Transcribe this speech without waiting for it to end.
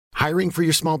Hiring for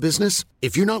your small business?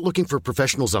 If you're not looking for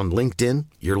professionals on LinkedIn,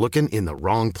 you're looking in the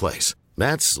wrong place.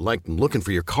 That's like looking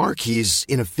for your car keys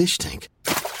in a fish tank.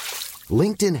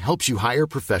 LinkedIn helps you hire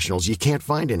professionals you can't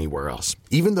find anywhere else,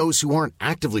 even those who aren't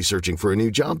actively searching for a new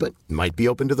job but might be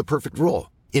open to the perfect role.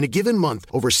 In a given month,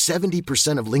 over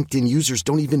 70% of LinkedIn users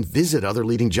don't even visit other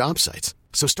leading job sites.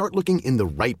 So start looking in the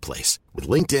right place. With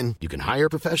LinkedIn, you can hire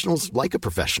professionals like a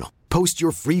professional. Post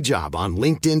your free job on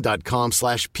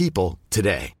linkedin.com/people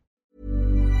today.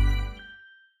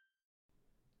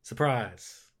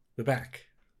 Surprise! We're back.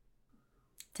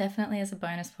 Definitely as a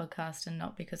bonus podcast and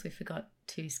not because we forgot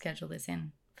to schedule this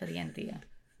in for the end of the year.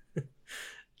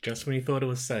 Just when you thought it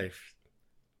was safe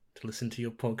to listen to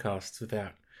your podcasts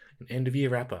without an end-of-year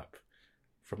wrap-up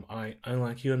from I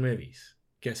Like You and Movies.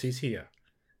 Guess who's here?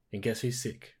 And guess who's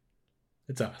sick?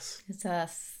 It's us. It's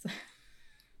us.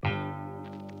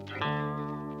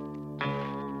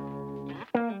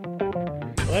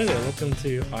 Hello there, welcome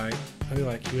to I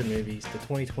Like You and Movies, the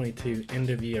 2022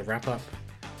 end-of-year wrap-up.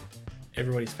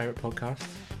 Everybody's favourite podcast,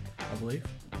 I believe.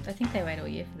 I think they wait all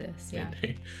year for this, yeah.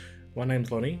 My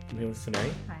name's Lonnie, I'm here with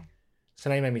Sine. Hi.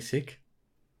 Sine made me sick.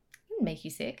 Didn't make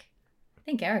you sick. I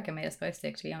think Erica made us both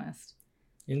sick, to be honest.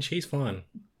 And she's fine.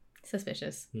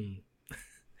 Suspicious.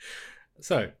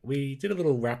 So, we did a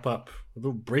little wrap-up, a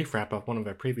little brief wrap-up, one of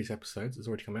our previous episodes. It's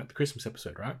already come out, the Christmas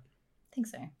episode, right? I think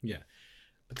so. Yeah.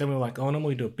 But then we were like, oh,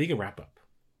 normally we do a bigger wrap-up.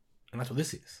 And that's what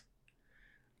this is.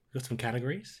 We've got some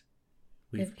categories.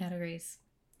 We have categories.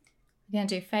 We're going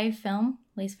to do fave film,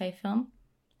 least fave film,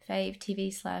 fave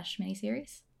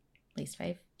TV/miniseries, least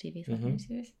fave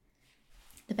TV/miniseries.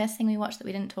 The best thing we watched that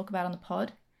we didn't talk about on the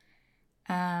pod,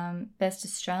 best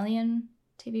Australian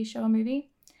TV show or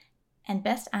movie, and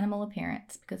best animal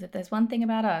appearance, because if there's one thing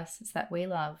about us, it's that we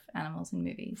love animals in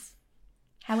movies.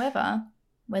 However,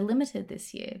 we're limited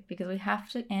this year because we have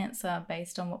to answer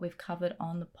based on what we've covered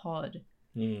on the pod.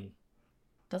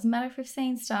 Doesn't matter if we've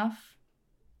seen stuff.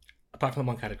 Apart from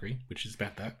one category, which is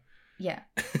about that. Yeah.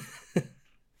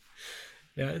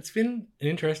 Yeah, it's been an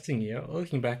interesting year.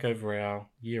 Looking back over our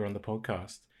year on the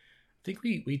podcast, I think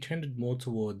we trended more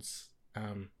towards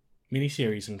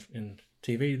miniseries and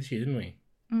TV this year, didn't we?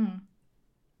 I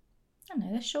don't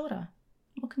know, they're shorter,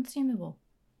 more consumable.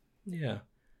 Yeah.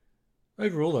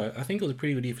 Overall, though, I think it was a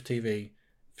pretty good year for TV.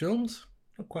 Films,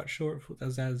 not quite sure if it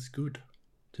was as good,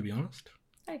 to be honest.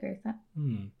 I agree with that.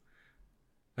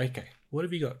 Okay, what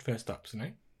have you got first up,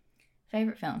 Sinead?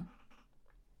 Favourite film?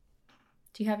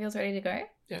 Do you have yours ready to go?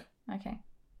 Yeah. Okay.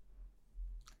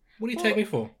 What do you take me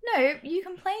for? No, you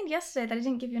complained yesterday that I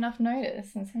didn't give you enough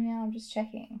notice, and so now I'm just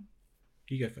checking.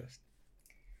 You go first.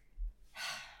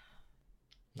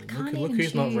 Look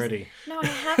who's not ready. No, I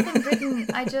have them written.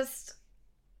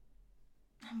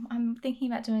 I'm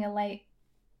thinking about doing a late...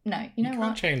 No, you know what? You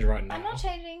can't change right now. I'm not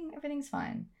changing. Everything's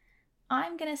fine.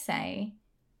 I'm going to say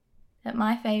that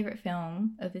my favourite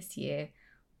film of this year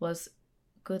was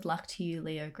Good Luck to You,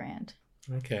 Leo Grande.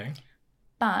 Okay.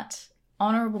 But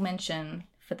honourable mention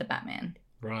for The Batman.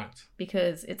 Right.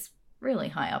 Because it's really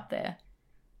high up there.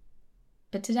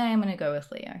 But today I'm going to go with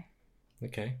Leo.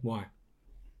 Okay, why?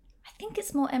 I think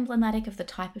it's more emblematic of the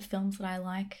type of films that I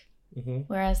like.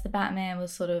 Whereas The Batman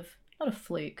was sort of, not a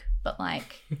fluke, but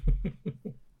like,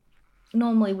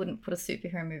 normally wouldn't put a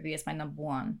superhero movie as my number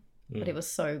one. But it was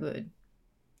so good.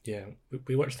 Yeah,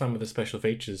 we watched some of the special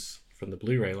features from the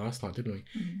Blu-ray last night, didn't we?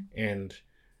 And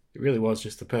it really was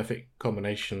just the perfect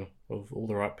combination of all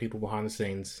the right people behind the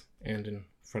scenes and in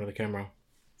front of the camera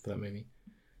for that movie.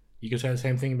 You could say the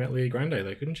same thing about Leo Grande,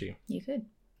 though, couldn't you? You could.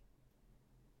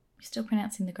 You're still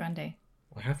pronouncing the Grande.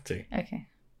 I have to. Okay.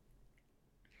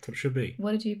 That's what it should be.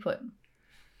 What did you put?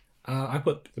 I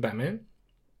put The Batman.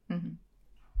 Mm-hmm.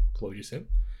 That's what you said.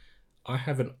 I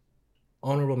have an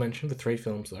honourable mention for 3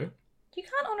 films, though. You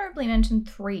can't honourably mention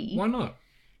 3. Why not?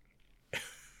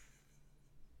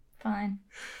 Fine.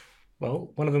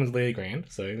 Well, one of them is Leo Grande,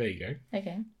 so there you go.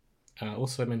 Okay.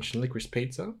 Also mentioned Licorice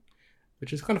Pizza,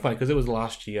 which is kind of funny because it was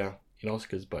last year in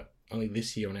Oscars, but only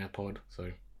this year on our pod,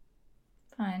 so...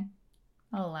 Fine.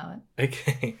 I'll allow it.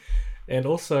 Okay. And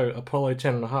also Apollo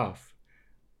 10.5,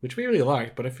 which we really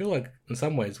liked, but I feel like in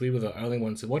some ways we were the only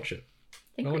ones who watch it.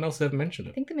 No one else ever mentioned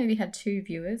it. I think the movie had 2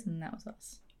 viewers, and that was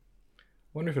us.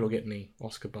 Wonder if it'll get any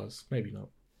Oscar buzz. Maybe not.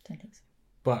 Don't think so.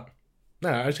 But, no,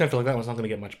 I just kind of feel like that one's not going to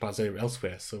get much buzz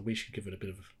elsewhere, so we should give it a bit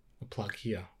of a plug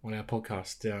here on our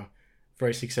podcast, our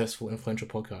very successful, influential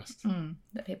podcast.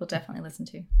 That people definitely listen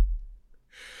to.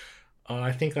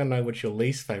 I think I know what your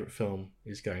least favourite film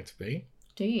is going to be.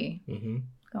 Do you? Mm-hmm.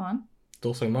 Go on. It's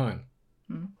also mine.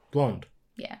 Blonde.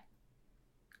 Yeah.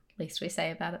 Least we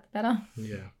say about it, the better.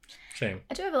 Yeah. Shame.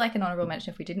 I do have an honourable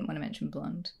mention if we didn't want to mention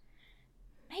Blonde.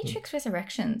 Matrix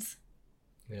Resurrections.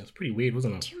 Yeah, it was pretty weird,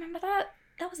 wasn't it? Do you remember that?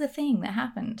 That was the thing that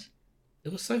happened.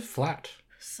 It was so flat.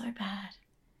 It was so bad.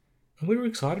 And we were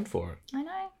excited for it. I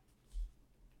know.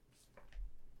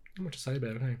 Not much to say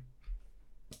about it, hey?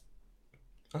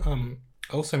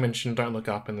 I also mentioned Don't Look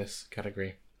Up in this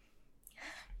category.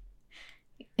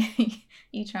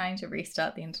 You trying to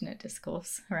restart the internet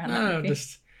discourse around that No, movie?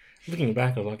 just looking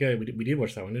back, I was like, yeah, we did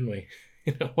watch that one, didn't we?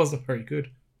 It wasn't very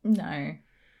good. No,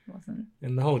 it wasn't.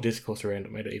 And the whole discourse around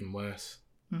it made it even worse.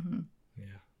 Mm-hmm. Yeah.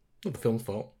 Not the film's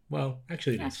fault. Well,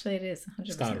 actually it is. Actually, it is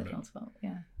 100% Started the it. film's fault.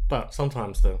 Yeah. But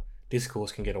sometimes the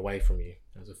discourse can get away from you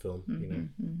as a film, you know.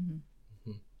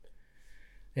 Mm-hmm.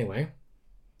 Anyway,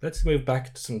 let's move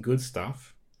back to some good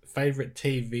stuff. Favorite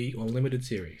TV or limited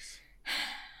series?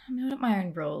 I made up my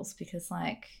own rules because,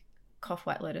 like, Cough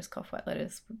White Lotus.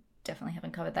 We definitely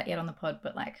haven't covered that yet on the pod,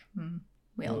 but, like,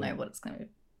 we all know what it's going to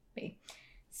be.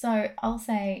 So I'll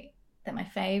say that my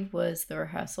fave was The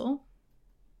Rehearsal,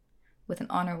 with an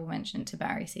honourable mention to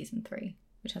Barry Season 3,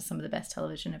 which has some of the best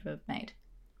television ever made.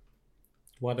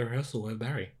 Why The Rehearsal over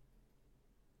Barry?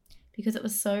 Because it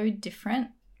was so different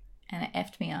and it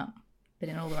effed me up, but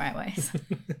in all the right ways.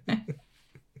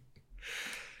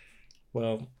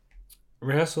 Well,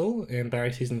 Rehearsal and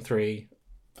Barry Season 3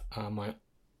 are my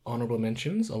honourable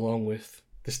mentions, along with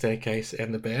The Staircase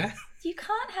and The Bear. You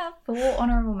can't have 4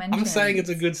 honourable mentions. I'm saying it's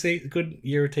a good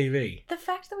year of TV. The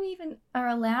fact that we even are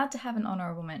allowed to have an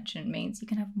honourable mention means you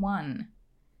can have 1.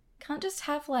 Can't just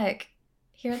have, like,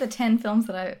 here are the 10 films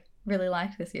that I really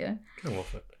liked this year. Come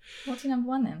off it. What's your number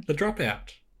 1 then? The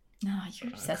Dropout. No,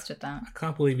 you're obsessed with that. I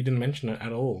can't believe you didn't mention it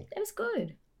at all. It was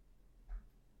good.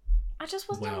 I just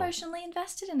wasn't Wow. emotionally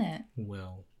invested in it.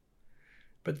 Well.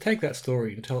 But take that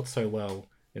story and tell it so well,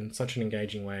 in such an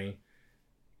engaging way,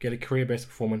 get a career-best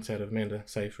performance out of Amanda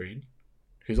Seyfried,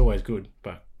 who's always good,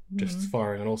 but just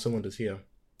firing on all cylinders here.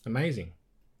 Amazing.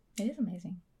 It is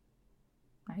amazing.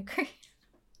 I agree.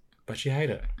 But you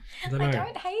hate it. I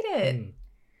don't hate it.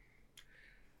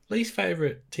 Least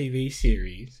favourite TV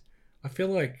series? I feel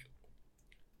like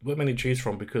we're many to choose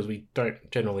from because we don't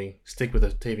generally stick with a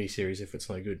TV series if it's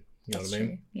no good. You know That's what I mean?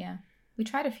 true. Yeah. We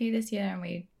tried a few this year and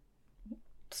we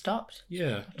stopped.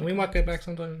 Yeah, and we might go back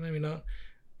sometime, maybe not.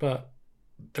 But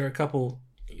there are a couple.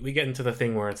 We get into the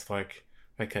thing where it's like,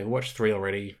 okay, watch 3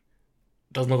 already.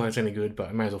 Doesn't look like it's any good, but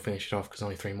I may as well finish it off because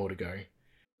only 3 more to go.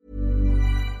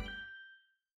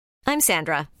 I'm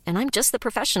Sandra, and I'm just the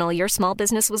professional your small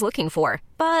business was looking for.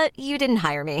 But you didn't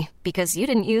hire me because you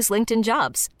didn't use LinkedIn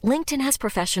Jobs. LinkedIn has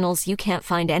professionals you can't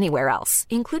find anywhere else,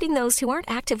 including those who aren't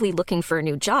actively looking for a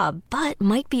new job, but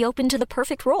might be open to the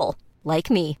perfect role, like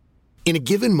me. In a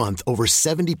given month, over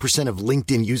 70% of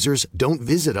LinkedIn users don't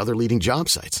visit other leading job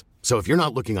sites. So if you're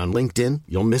not looking on LinkedIn,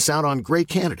 you'll miss out on great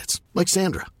candidates like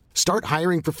Sandra. Start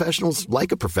hiring professionals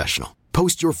like a professional.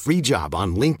 Post your free job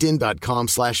on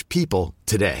linkedin.com/people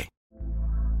today.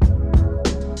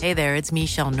 Hey there, it's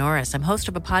Michelle Norris. I'm host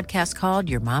of a podcast called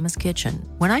Your Mama's Kitchen.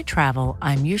 When I travel,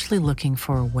 I'm usually looking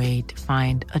for a way to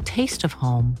find a taste of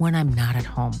home when I'm not at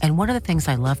home. And one of the things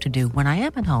I love to do when I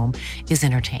am at home is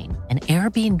entertain. And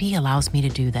Airbnb allows me to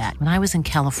do that. When I was in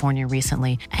California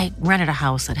recently, I rented a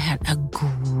house that had a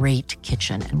great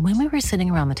kitchen. And when we were sitting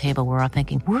around the table, we were all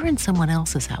thinking, we're in someone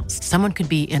else's house. Someone could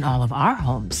be in all of our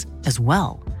homes as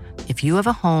well. If you have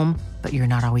a home, but you're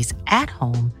not always at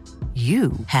home,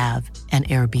 you have an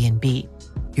Airbnb.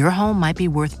 Your home might be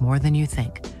worth more than you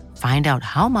think. Find out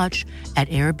how much at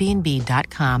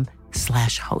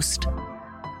airbnb.com/host.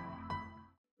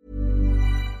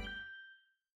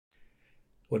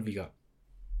 What have you got?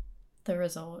 The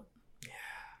Resort.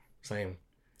 Same.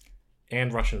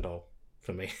 And Russian Doll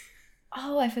for me.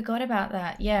 Oh, I forgot about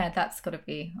that. Yeah, that's got to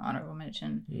be honorable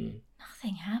mention.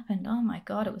 Nothing happened. Oh my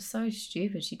God, it was so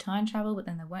stupid. She time traveled, but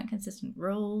then there weren't consistent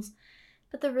rules.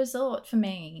 But The Resort, for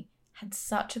me, had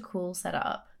such a cool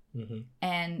setup.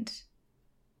 And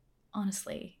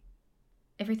honestly,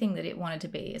 everything that it wanted to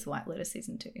be is White Lotus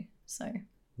Season 2. So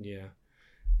Yeah.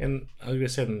 And as we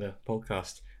said in the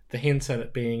podcast, the hints at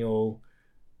it being all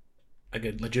like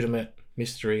a legitimate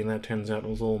mystery, and then it turns out it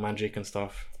was all magic and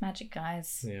stuff. it's magic,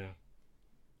 guys. Yeah.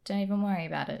 Don't even worry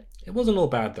about it. It wasn't all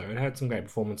bad, though. It had some great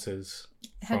performances.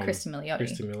 It had from Kristen Milioti.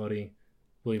 Kristen Milioti,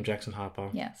 William Jackson Harper,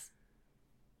 Yes.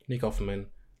 Nick Offerman.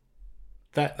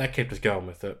 That kept us going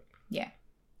with it. Yeah.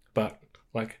 But,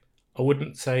 like, I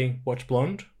wouldn't say watch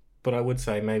Blonde, but I would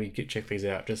say maybe check these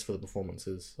out just for the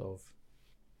performances of...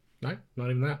 No, not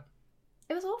even that.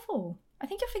 It was awful. I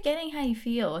think you're forgetting how you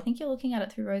feel. I think you're looking at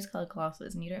it through rose-colored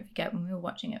glasses, and you don't forget when we were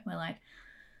watching it, we're like,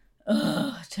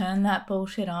 ugh, turn that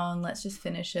bullshit on. Let's just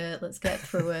finish it. Let's get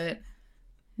through it.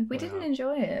 We didn't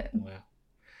enjoy it. Wow.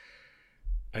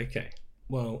 Okay.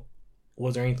 Well,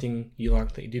 was there anything you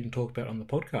liked that you didn't talk about on the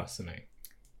podcast tonight?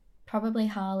 Probably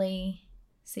Harley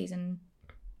season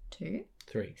 2?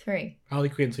 3. 3. Harley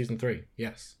Quinn season 3.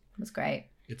 Yes. It was great.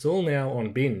 It's all now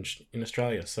on Binge in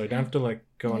Australia, so you don't have to like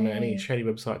go on any Yay. shady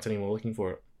websites anymore looking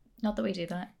for it. Not that we do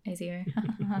that, ASIO.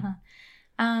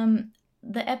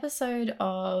 The episode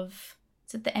of,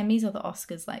 is it the Emmys or the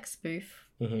Oscars, like spoof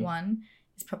Mhm. one,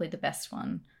 is probably the best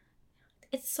one.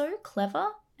 It's so clever,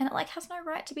 and it like has no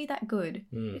right to be that good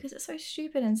Mm. because it's so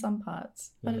stupid in some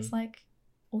parts, but it's like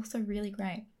also really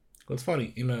great. Well, it's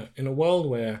funny in a world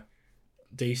where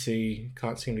DC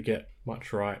can't seem to get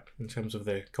much right in terms of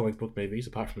their comic book movies,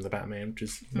 apart from the Batman, which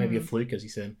is maybe a fluke, as you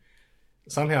said.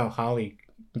 Somehow Harley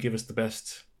can give us the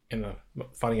best and the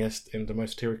funniest and the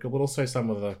most satirical, but also some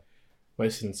of the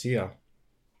most sincere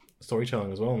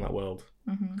storytelling as well in that world.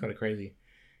 Mm-hmm. Kind of crazy,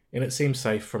 and it seems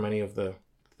safe from any of the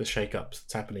shake-ups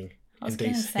that's happening I was in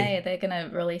going to DC. say, they're going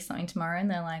to release something tomorrow and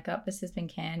they're like, oh, this has been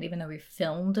canned, even though we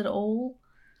filmed it all.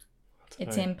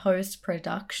 It's in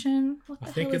post-production. What the I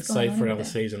hell think is it's going safe on for with another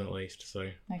it? season at least, so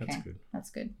that's Okay, good.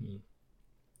 that's good.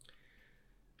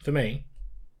 For me,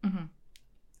 Mm-hmm.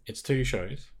 it's 2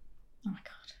 shows. Oh my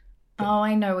god. Oh,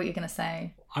 I know what you're going to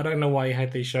say. I don't know why you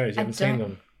hate these shows. You haven't seen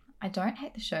them. I don't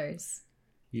hate the shows.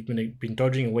 You've been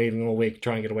dodging and weaving all week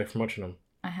trying to get away from watching them.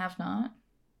 I have not.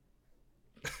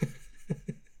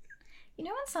 You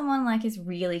know when someone like is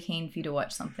really keen for you to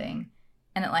watch something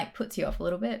and it like puts you off a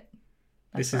little bit?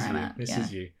 That's This is where I'm you. at. This Yeah.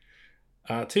 is you.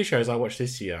 2 shows I watched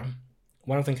this year.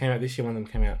 One of them came out this year, one of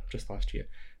them came out just last year.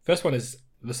 First one is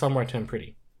The Summer I Turned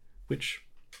Pretty, which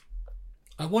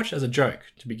I watched as a joke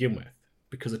to begin with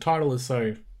because the title is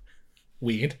so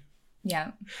weird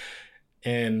Yeah.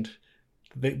 and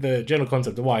the general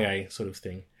concept, the YA sort of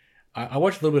thing. I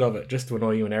watched a little bit of it just to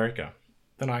annoy you and Erica.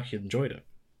 Then I actually enjoyed it.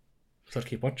 So I'd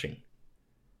keep watching.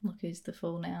 Look who's the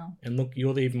fool now. And look,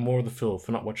 you're even more of the fool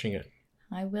for not watching it.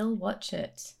 I will watch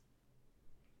it.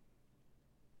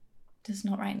 Just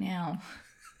not right now.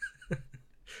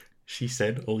 She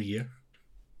said all year.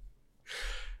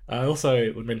 I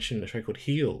also would mention a show called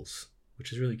Heels,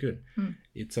 which is really good.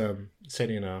 It's set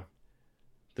in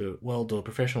the world of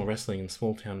professional wrestling in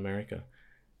small town America.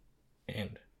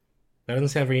 And that doesn't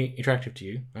sound very attractive to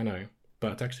you, I know,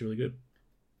 but it's actually really good.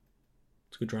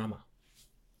 It's good drama.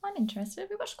 I'm interested.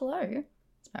 We watched Glow.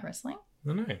 It's about wrestling.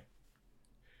 I know.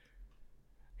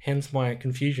 Hence my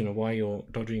confusion of why you're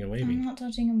dodging and I'm weaving. not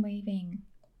dodging and weaving.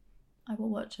 I will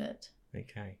watch it.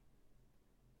 Okay.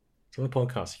 It's on the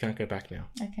podcast, you can't go back now.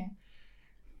 Okay.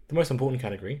 The most important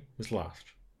category was last.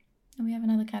 And we have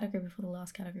another category before the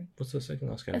last category. What's the second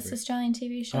last category? It's Australian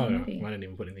TV show Oh, no, movie. I didn't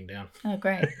even put anything down. Oh,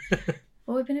 great.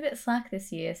 Well, we've been a bit slack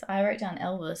this year, so I wrote down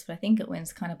Elvis, but I think it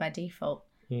wins kind of by default.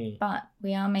 But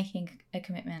we are making a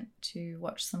commitment to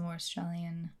watch some more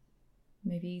Australian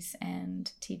movies and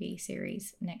TV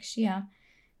series next year.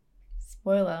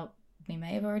 Spoiler, we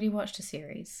may have already watched a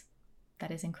series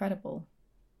that is incredible.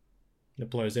 It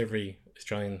blows every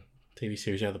Australian TV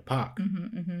series out of the park.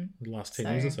 Mm-hmm. The last 10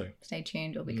 years or so. Stay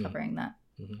tuned, we'll be covering that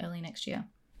early next year.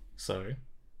 So,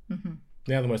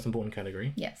 now the most important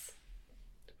category. Yes.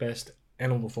 Best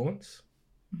animal performance.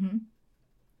 Mm-hmm.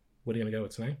 What are you going to go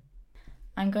with today?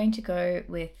 I'm going to go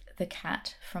with the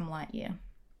cat from Lightyear.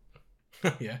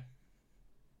 Yeah.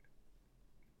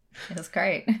 It was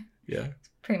great. Yeah.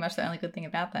 Pretty much the only good thing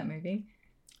about that movie.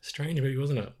 Strange movie,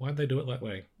 wasn't it? Why'd they do it that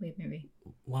way? Weird movie.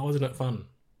 Why wasn't it fun?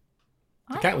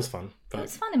 The I cat was fun. It But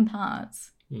was fun in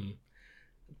parts.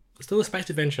 still a space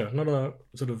adventure, not a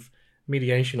sort of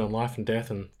mediation on life and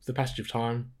death and the passage of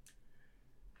time.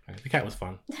 The cat was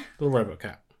fun. Little robot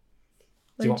cat.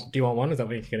 Do you want one? Is that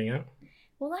what you're getting at?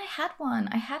 Well, I had one.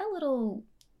 I had a little...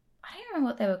 I don't remember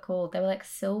what they were called. They were like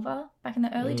silver back in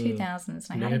the early 2000s.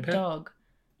 And I had a Neopet? dog.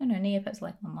 No, Neopet's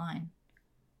like online.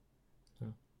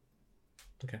 Oh.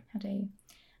 Okay. How dare you?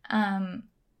 And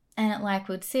it like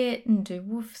would sit and do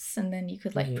woofs, and then you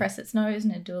could like press its nose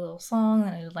and it'd do a little song,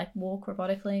 and then it would like walk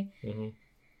robotically. Mm-hmm.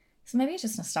 So maybe it's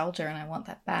just nostalgia and I want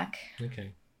that back.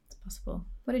 Okay. It's possible.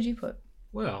 What did you put?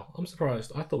 Well, I'm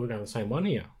surprised. I thought we were going the same one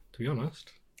here, to be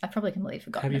honest. I probably completely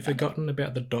forgot. Have you forgotten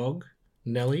about the dog,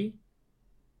 Nellie,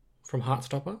 from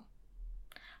Heartstopper?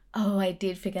 Oh, I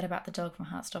did forget about the dog from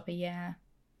Heartstopper, yeah.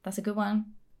 That's a good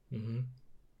one. Mm-hmm.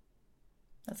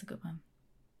 That's a good one.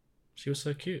 She was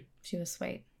so cute. She was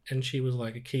sweet. And she was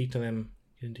like a key to them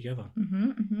getting together.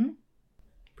 Mm-hmm.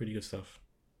 Pretty good stuff.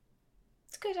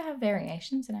 It's good to have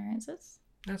variations in our answers.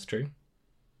 That's true.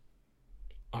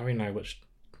 I already know which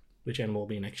animal will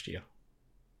be next year.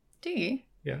 Do you?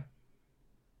 Yeah.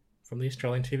 From the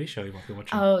Australian TV show you might be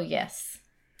watching. Oh, yes.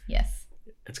 Yes,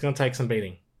 It's going to take some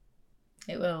beating.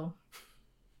 it will.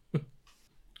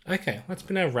 Okay, that's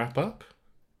been our wrap up.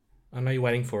 I know you're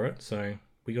waiting for it, so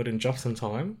we got in just in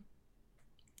time.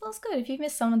 Well, it's good. If you've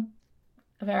missed some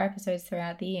of our episodes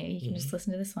throughout the year, you can just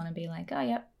listen to this one and be like, oh,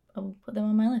 yep, I'll put them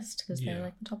on my list because they're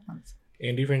like the top ones.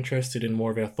 And if you're interested in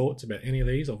more of our thoughts about any of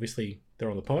these, obviously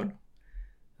they're on the pod.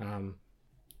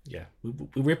 We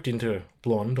ripped into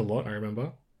Blonde a lot, I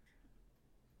remember.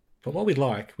 But what we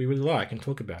really like and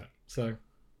talk about it. So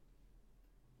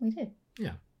we did.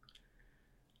 Yeah.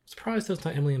 Surprised there's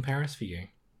no Emily in Paris for you.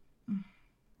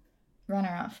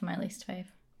 Runner up for my least fave.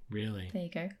 Really? There you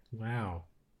go. Wow.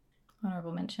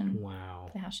 Honourable mention. Wow.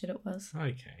 For how shit it was.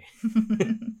 Okay.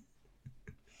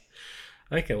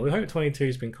 Okay, well, we hope 22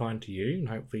 has been kind to you, and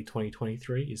hopefully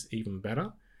 2023 is even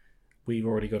better. We've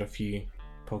already got a few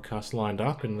podcasts lined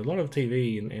up, and a lot of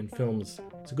TV and films.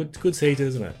 It's a good season,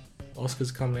 isn't it?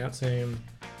 Oscars coming out soon.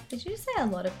 Did you say a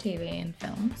lot of TV and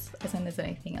films? As in there's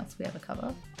anything else we ever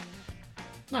cover?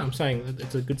 No, I'm saying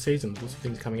it's a good season. There's lots of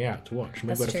things coming out to watch. And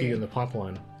we've got a few in the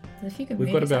pipeline. There's a few good We've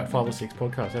got movies about out 5 or there. 6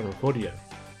 podcasts I haven't recorded yet.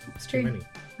 It's true. Too many.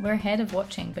 We're ahead of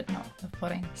watching, but not of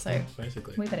potting. So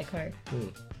basically. we better go.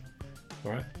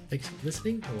 All right. Thanks for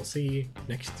listening, and we'll see you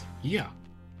next year.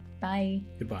 Bye.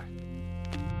 Goodbye.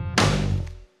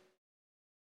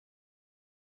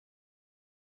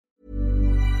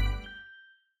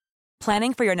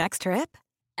 Planning for your next trip?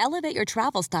 Elevate your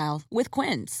travel style with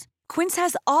Quince. Quince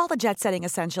has all the jet-setting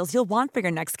essentials you'll want for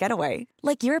your next getaway,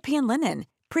 like European linen,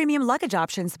 premium luggage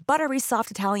options, buttery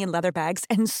soft Italian leather bags,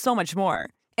 and so much more.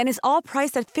 And is all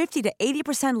priced at 50 to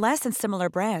 80% less than similar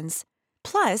brands.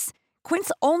 Plus,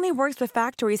 Quince only works with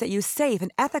factories that use safe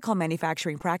and ethical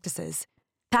manufacturing practices.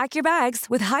 Pack your bags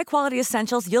with high-quality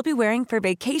essentials you'll be wearing for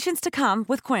vacations to come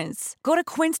with Quince. Go to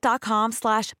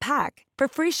quince.com/pack for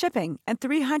free shipping and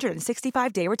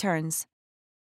 365-day returns.